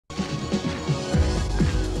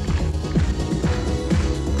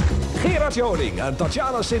Gerard Joling en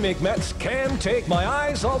Tatsjana Simic met Can't Take My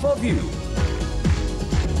Eyes Off of You.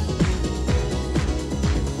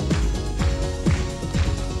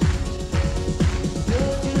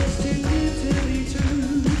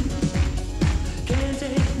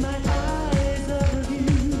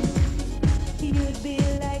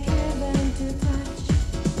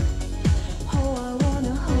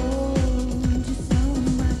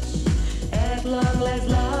 As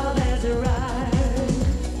love has arrived,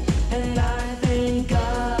 and I thank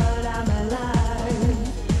God I'm alive.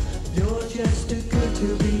 You're just too good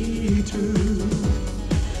to be true.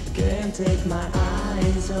 Can't take my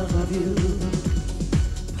eyes off of you.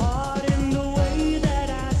 Pardon the way that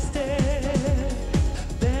I stare.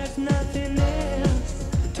 There's nothing else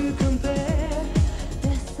to compare.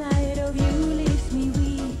 The sight of you leaves me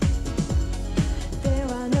weak. There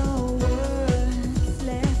are no words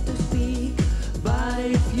left to speak. But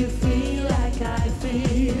if you feel like I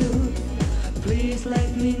feel, please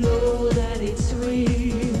let me know that it's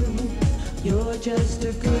real. You're just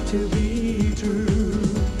too good to be true.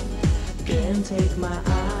 Can't take my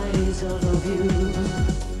eyes off of you.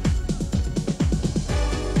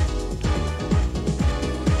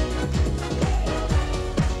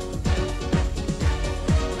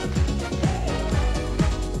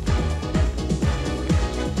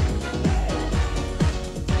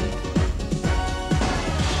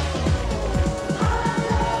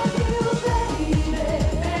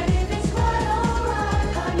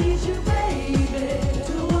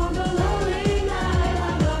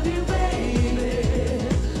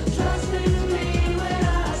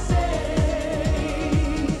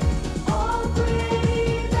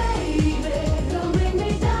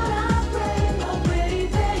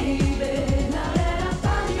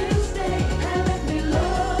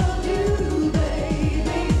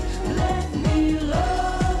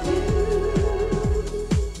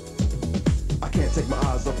 Take my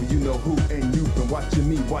eyes off of you, know who, and you've been watching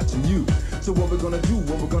me, watching you. So what we're gonna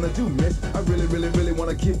do, miss? I really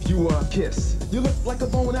wanna give you a kiss. You look like a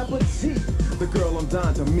bon appetit, the girl I'm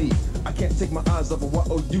dying to meet. I can't take my eyes off of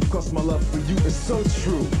what owe you, cause my love for you is so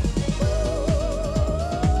true.